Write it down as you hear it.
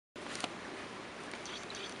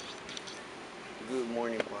Good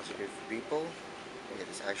morning, positive people. It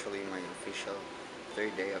is actually my official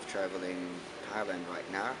third day of traveling Thailand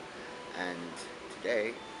right now, and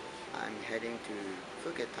today I'm heading to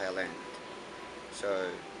Phuket, Thailand. So,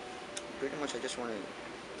 pretty much, I just want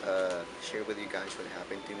to share with you guys what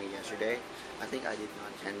happened to me yesterday. I think I did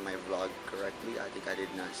not end my vlog correctly. I think I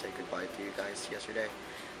did not say goodbye to you guys yesterday.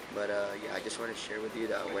 But yeah, I just want to share with you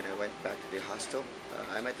that when I went back to the hostel,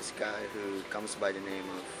 I met this guy who comes by the name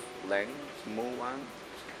of Leng Moua.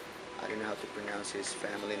 I don't know how to pronounce his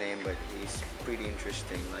family name, but he's pretty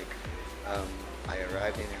interesting. Um, I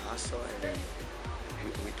arrived in the hostel and then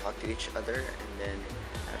we talked to each other, and then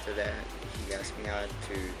after that, he asked me out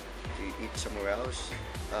to eat somewhere else.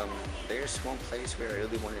 There's one place where I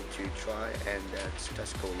really wanted to try, and that's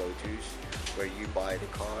Tesco Lotus, where you buy the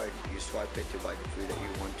card, you swipe it to buy the food that you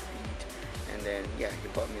want to eat, and then yeah, he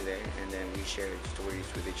brought me there, and then we shared stories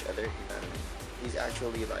with each other. He's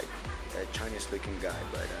actually like a Chinese-looking guy,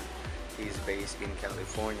 but he's based in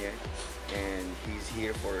California, and he's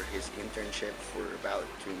here for his internship for about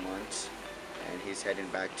 2 months, and he's heading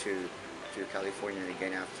back to California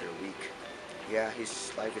again after a week. Yeah,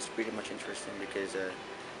 his life is pretty much interesting because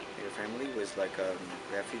your family was like a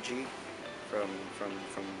refugee from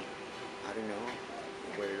I don't know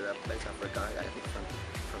where that place, I forgot. I think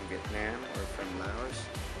from Vietnam or from Laos.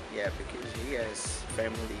 Yeah, because he has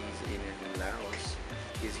families in Laos.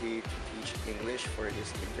 He's here to teach English for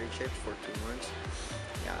his internship for 2 months.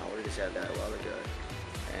 Yeah, I already said that a while ago.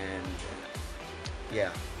 And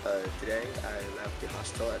yeah, today I left the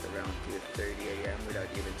hostel at around 2:30 a.m. without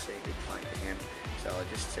even saying goodbye to him. So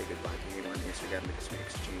I'll just say goodbye to him on Instagram because we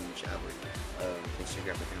exchange our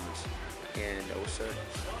Instagram accounts. And also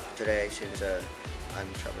today, since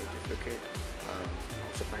I'm traveling to Phuket, I'm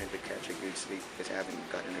also planning to catch a good sleep because I haven't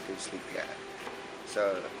gotten a good sleep yet.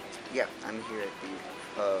 So yeah, I'm here at the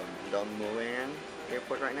Leng Moua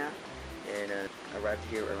airport right now, and I arrived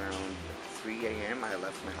here around 3 a.m. I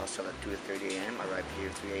left my hostel at 2:30 a.m. I arrived here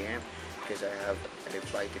 3 a.m. because I have a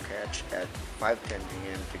flight to catch at 5:10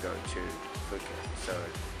 a.m. to go to Phuket. So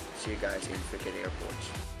see you guys in Phuket airport.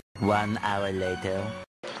 1 hour later.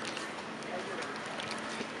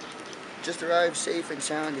 Just arrived safe and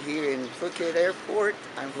sound here in Phuket airport.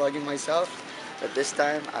 I'm vlogging myself, but this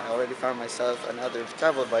time I already found myself another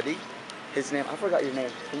travel buddy. His name, I forgot your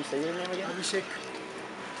name. Can you say your name again? Abhishek.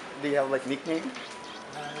 Do you have like nickname?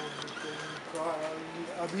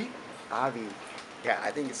 Abhi. Avi. Yeah,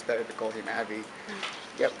 I think it's better to call him Avi.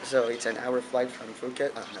 Yep, so it's an hour flight from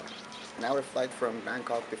Phuket. No, an hour flight from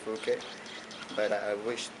Bangkok to Phuket. But I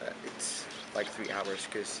wish that it's like 3 hours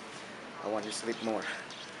because I want to sleep more.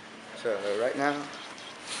 So right now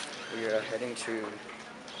we are heading to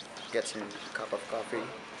get some cup of coffee,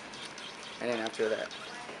 and then after that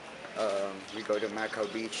we go to Macau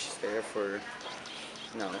Beach. There for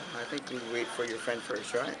no, I think we wait for your friend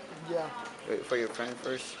first, right? Yeah. Wait for your friend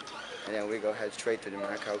first, and then we go head straight to the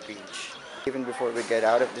Macau Beach. Even before we get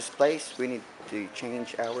out of this place, we need to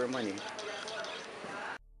change our money.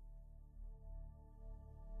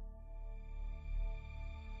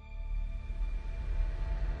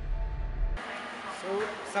 So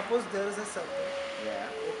suppose there is a circle. Yeah.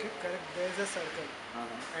 Okay, correct. There is a circle,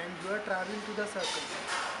 Uh-huh. and you are traveling to the circle.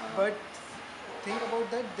 Uh-huh. But think about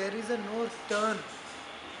that. There is a no turn,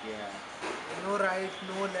 Yeah. no right,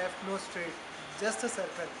 no left, no straight. Just a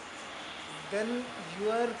circle. Then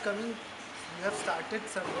you are coming. You have started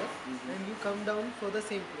somewhere, and you come down for the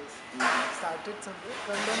same place. Started somewhere,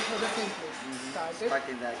 come down for the same place. Started.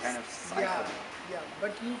 Stuck in that kind of cycle. Yeah, yeah.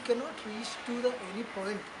 But you cannot reach to the any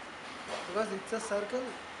point because it's a circle.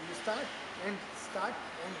 You start and start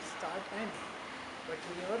and start and, but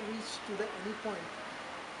you never reach to the any point.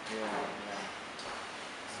 Yeah.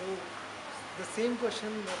 So the same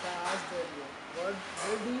question that I asked earlier.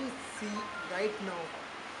 What do you see right now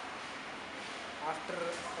after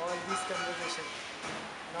all this conversation?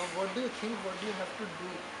 Now what do you think? What do you have to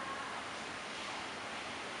do?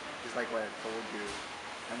 Just like what I told you,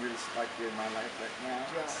 I'm really stuck in my life right now.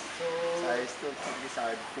 Yeah. So I still can't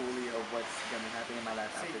decide fully of what's gonna happen in my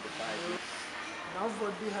life after the 5 years. Now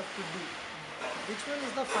what do you have to do? Which one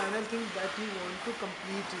is the final thing that you want to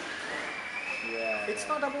complete it? Yeah. It's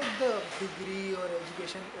not about the degree or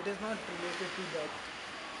education. It is not related to that.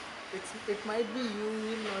 It might be you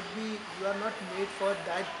are not made for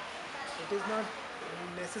that. It is not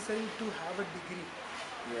necessary to have a degree,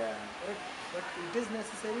 Yeah. correct? But it is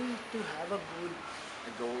necessary to have a goal.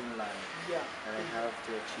 A goal in life Yeah. that I have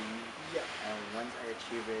to achieve, Yeah. and once I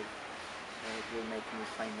achieve it, it will make me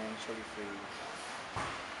financially free.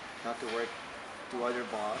 Not to work to other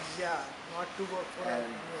boss, Yeah. Not to work for and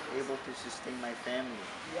a able to sustain my family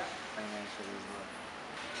Yeah. financially as well.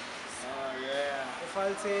 Oh yeah. If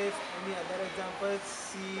I'll say if any other examples,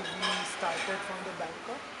 see we started from the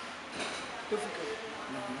Bangkok to Phuket,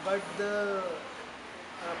 but the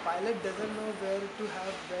pilot doesn't know where we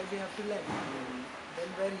have to land. Then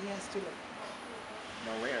where he has to land?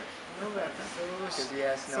 Nowhere. Nowhere. Because he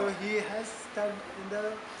has So he has stuck in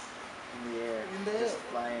the air. in the Just air.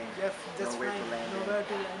 flying. Just Nowhere flying, to land in. nowhere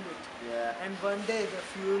to land it. Yeah. And one day the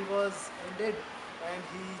fuel was ended, and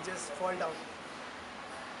he just fall down.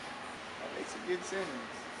 That makes a good sense.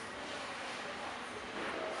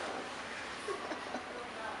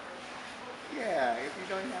 Yeah, if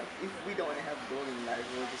we don't have goal in life,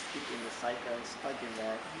 we'll just keep in the cycle, stuck in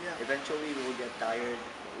that. Yeah. Eventually, we will get tired.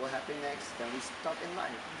 What will happen next? Then we stop in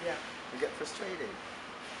life. Yeah. We get frustrated.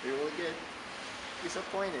 We will get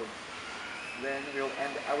disappointed. Then we'll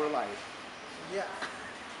end our life. Yeah.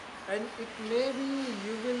 And it may be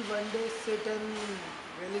you will one day sit and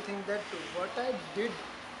really think that what I did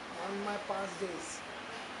on my past days,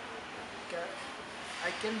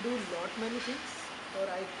 I can do lot many things, or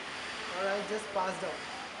I just passed out.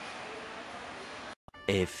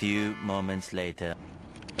 A few moments later.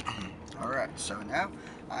 Alright, so now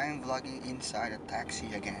I'm vlogging inside a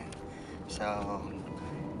taxi again. So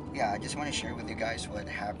yeah, I just want to share with you guys what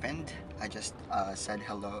happened. I just said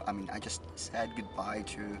hello. I just said goodbye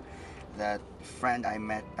to that friend I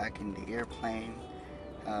met back in the airplane.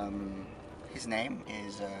 His name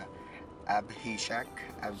is Abhishek.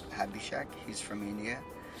 Abhishek. He's from India,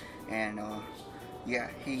 and yeah,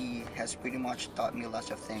 he has pretty much taught me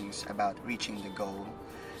lots of things about reaching the goal,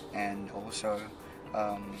 and also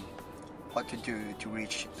what to do to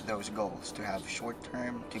reach those goals, to have short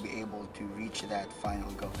term, to be able to reach that final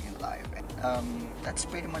goal in life. And that's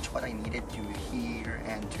pretty much what I needed to hear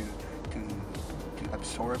and to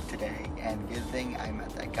absorb today. And good thing I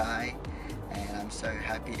met that guy, and I'm so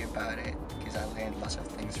happy about it because I learned lots of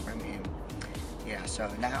things from him. Yeah, so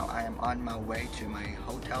now I am on my way to my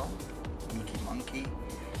hotel, Mickey Monkey,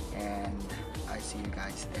 and I see you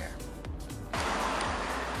guys there.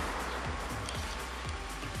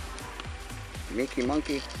 Mickey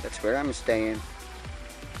Monkey, that's where I'm staying.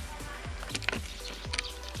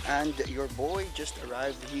 And your boy just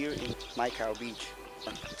arrived here in Macau Beach.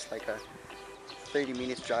 It's like a 30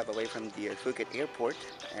 minutes drive away from the Phuket airport,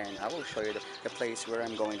 and I will show you the place where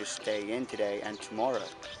I'm going to stay in today and tomorrow.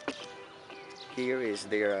 Here is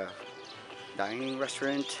their dining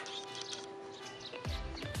restaurant.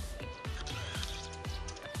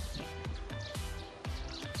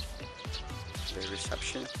 The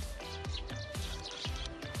reception,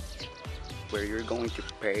 where you're going to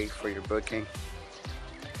pay for your booking.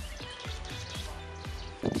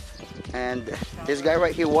 And this guy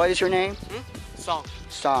right here, what is your name? Song.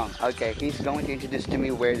 Song. Okay, he's going to introduce to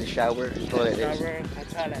me where the shower toilet is. Shower at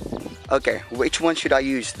Thailand. Okay, which one should I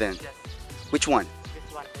use then? Yes. Which one?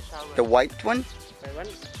 This one, the shower. The white one? The one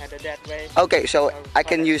and that way. Okay, so Or I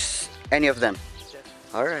can toilet. use any of them. Yes.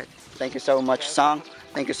 Alright, thank you so much, Song.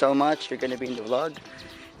 Thank you so much. You're gonna be in the vlog.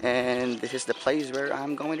 And this is the place where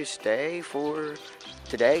I'm going to stay for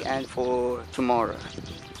today and for tomorrow.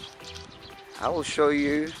 I will show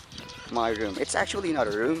you my room. It's actually not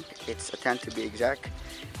a room, it's a tent to be exact.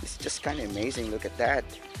 It's just kind of amazing. Look at that.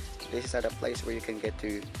 This is at a place where you can get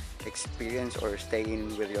to experience or stay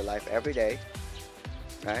in with your life every day.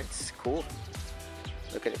 Right? It's cool.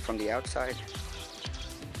 Look at it from the outside.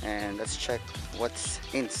 And let's check what's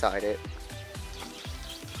inside it.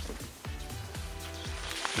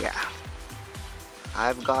 Yeah.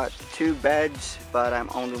 I've got 2 beds, but I'm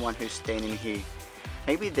only one who's staying in here.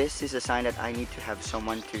 Maybe this is a sign that I need to have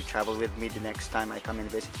someone to travel with me the next time I come and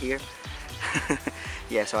visit here.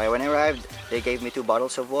 Yeah, so when I arrived, they gave me 2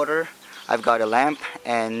 bottles of water. I've got a lamp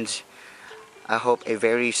and I hope a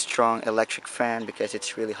very strong electric fan because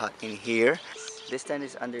it's really hot in here. This tent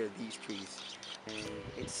is under these trees. And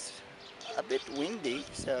it's a bit windy,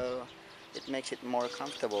 so it makes it more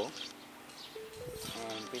comfortable.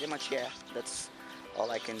 And pretty much, yeah, that's all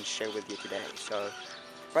I can share with you today. So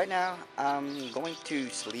right now I'm going to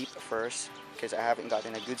sleep first because I haven't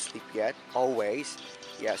gotten a good sleep yet, always.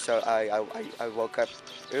 Yeah, so I woke up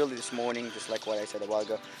early this morning, just like what I said a while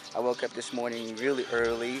ago. I woke up this morning really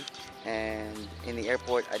early, and in the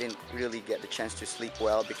airport I didn't really get the chance to sleep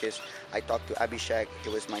well because I talked to Abhishek. He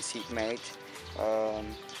was my seatmate.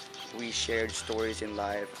 We shared stories in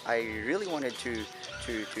life. I really wanted to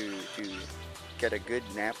get a good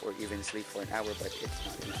nap or even sleep for an hour, but it's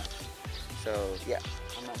not enough. So yeah,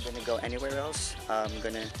 I'm not gonna go anywhere else. I'm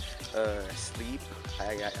gonna sleep.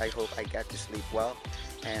 I hope I get to sleep well.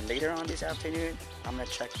 And later on this afternoon, I'm gonna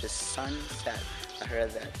check the sunset I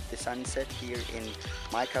heard that the sunset here in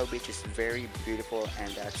Macau Beach is very beautiful,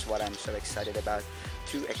 and that's what I'm so excited about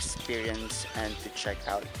to experience and to check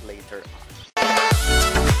out later on.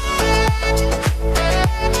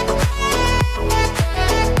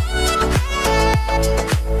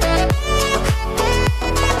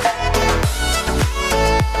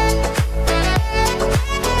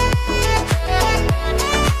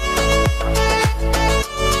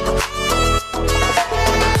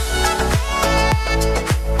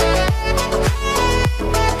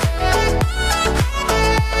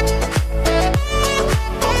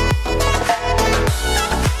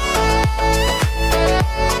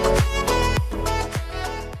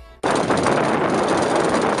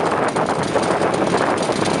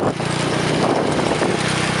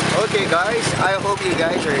 Okay guys, I hope you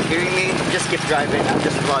guys are hearing me. Just keep driving, I'm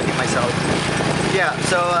just vlogging myself. Yeah,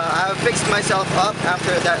 so I fixed myself up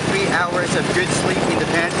after that 3 hours of good sleep in the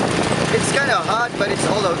tent. It's kind of hot, but it's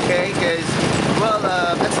all okay because, well,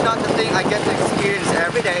 that's not the thing I get to experience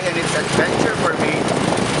every day, and it's adventure for me.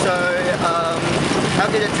 So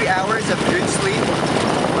after the 3 hours of good sleep,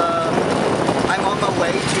 I'm on my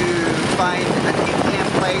way to find an ATM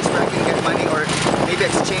place where I can get money, or maybe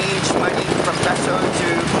exchange money from peso to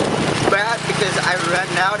baht because I ran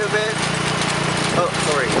out of it. Oh,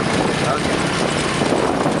 sorry. Okay.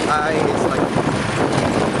 It's like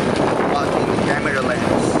blocking the camera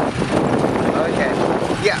lens. Okay.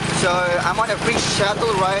 Yeah, so I'm on a free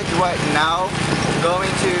shuttle ride right now,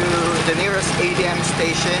 going to the nearest ATM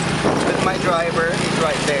station with my driver. He's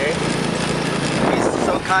right there. He's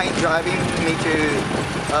so kind driving me to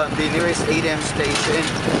the nearest ATM station,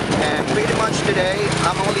 and pretty much today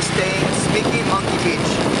I'm only staying in Sneaky Monkey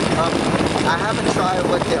Beach. I haven't tried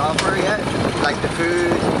what they offer yet, like the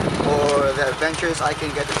food or the adventures I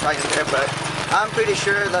can get to try in there, but I'm pretty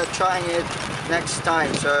sure that trying it next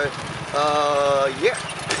time. So yeah,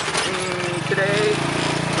 today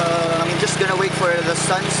I'm just gonna wait for the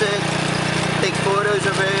sunset, take photos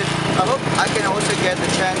of it. I hope I can also get the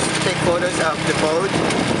chance to take photos of the boat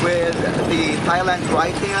with the Thailand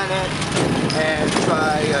writing on it, and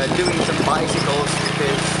try doing some bicycles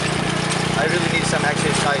because I really need some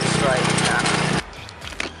exercise right now.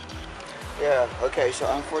 Yeah, okay, so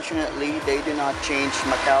unfortunately they do not change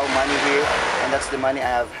Macau money here, and that's the money I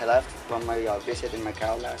have left from my visit in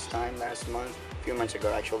Macau last month, a few months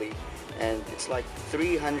ago actually. And it's like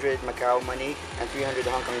 300 Macau money and 300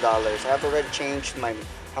 Hong Kong dollars. I have already changed my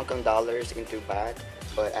Hong Kong dollars into baht,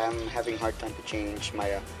 but I'm having a hard time to change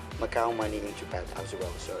my Macau money into baht as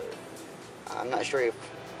well. So I'm not sure if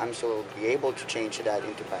I'm still be able to change that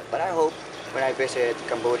into baht. But I hope when I visit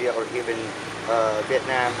Cambodia or even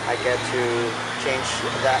Vietnam, I get to change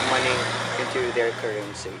that money into their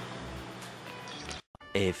currency.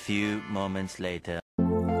 A few moments later.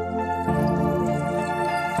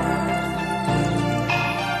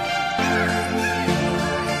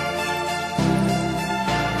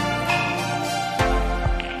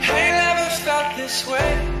 This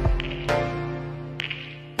way,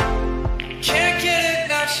 can't get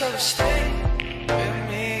enough, so stay with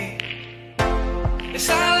me. It's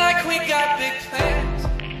not like we got big plans.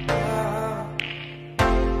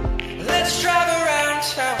 Let's drive around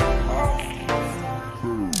town.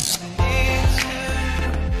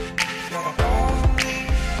 You're the only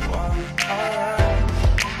one around.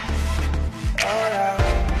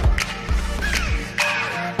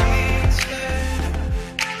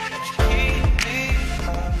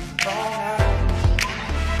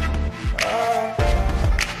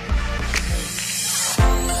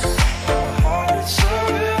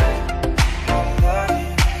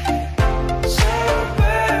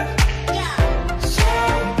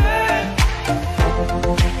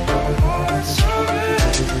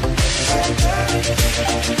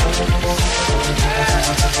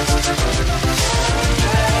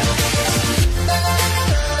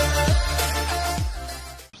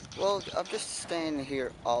 Well, I'm just staying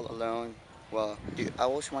here all alone. Well, I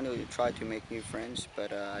always want to try to make new friends,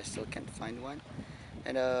 but I still can't find one.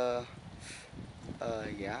 And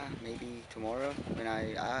yeah, maybe tomorrow when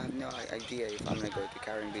I have no idea if I'm gonna go to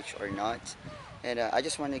Karen Beach or not. And I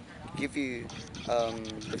just want to give you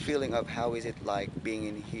the feeling of how is it like being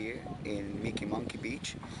in here in Mickey Monkey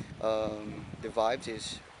Beach. The vibes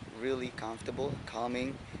is really comfortable,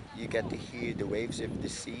 calming. You get to hear the waves of the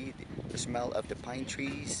sea, the smell of the pine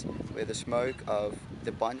trees with the smoke of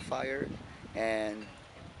the bonfire, and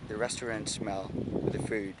the restaurant smell with the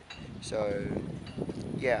food. So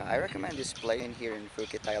yeah, I recommend this place in here in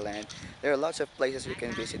Phuket, Thailand. There are lots of places you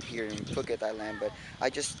can visit here in Phuket, Thailand, but I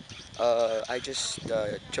just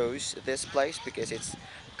chose this place because it's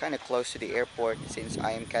kind of close to the airport since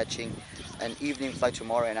I am catching an evening flight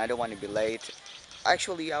tomorrow and I don't want to be late.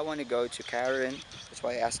 Actually, I want to go to Karen. That's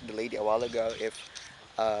why I asked the lady a while ago if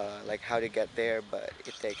like how to get there, but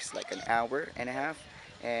it takes like an hour and a half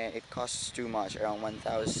and it costs too much, around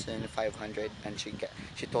 1,500, and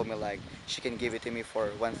she told me like she can give it to me for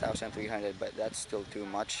 1,300, but that's still too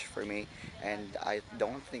much for me and I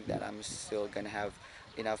don't think that I'm still gonna have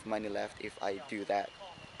enough money left if I do that.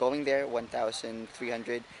 Going there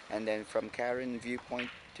 1,300 and then from Karen viewpoint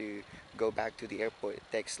to go back to the airport it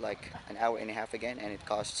takes like an hour and a half again and it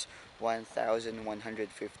costs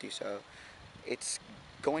 1,150, so it's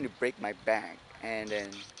going to break my bank. And then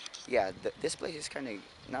yeah, this place is kind of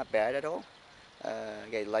not bad at all.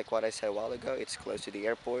 Yeah, like what I said a while ago, it's close to the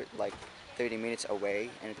airport, like 30 minutes away,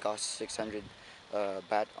 and it costs 600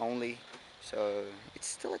 baht only. So it's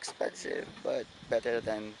still expensive, but better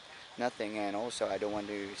than nothing. And also, I don't want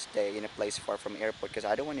to stay in a place far from airport because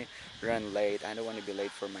I don't want to run late. I don't want to be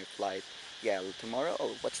late for my flight. Yeah, tomorrow.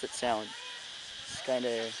 Oh, what's that sound? It's kind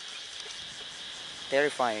of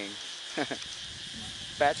terrifying.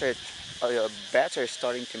 Bats are, bats are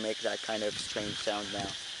starting to make that kind of strange sound now.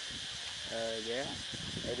 Yeah,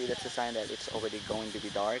 maybe that's a sign that it's already going to be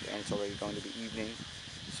dark and it's already going to be evening.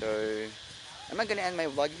 So I'm not gonna end my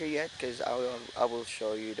vlog here yet because I will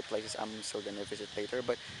show you the places I'm still gonna visit later.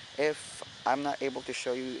 But if I'm not able to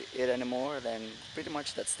show you it anymore, then pretty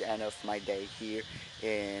much that's the end of my day here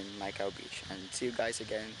in Macau Beach. And see you guys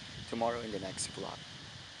again tomorrow in the next vlog.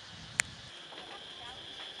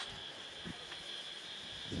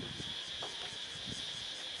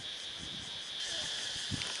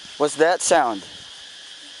 What's that sound?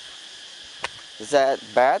 Is that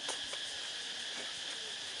bat?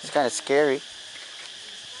 It's kind of scary.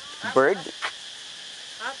 Bird?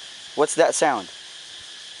 What's that sound?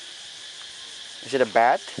 Is it a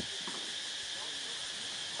bat?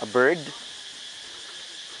 A bird?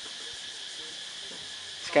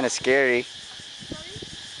 It's kind of scary.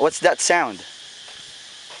 What's that sound?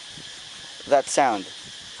 That sound.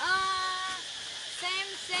 Same.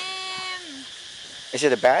 Is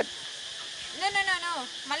it a bat? No.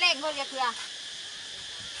 Malek thôi kìa kìa.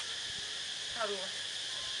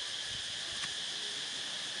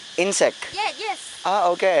 Insect. Yeah, yes. Ah,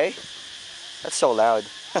 okay. That's so loud.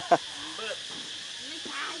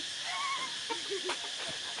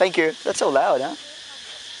 Thank you. That's so loud, huh?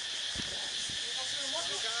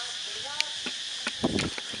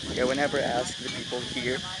 Yeah, whenever I ask the people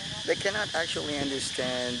here, they cannot actually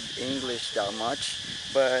understand English that much,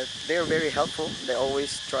 but they're very helpful. They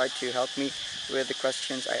always try to help me with the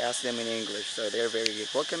questions I ask them in English. So they're very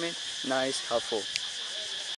welcoming, nice, helpful.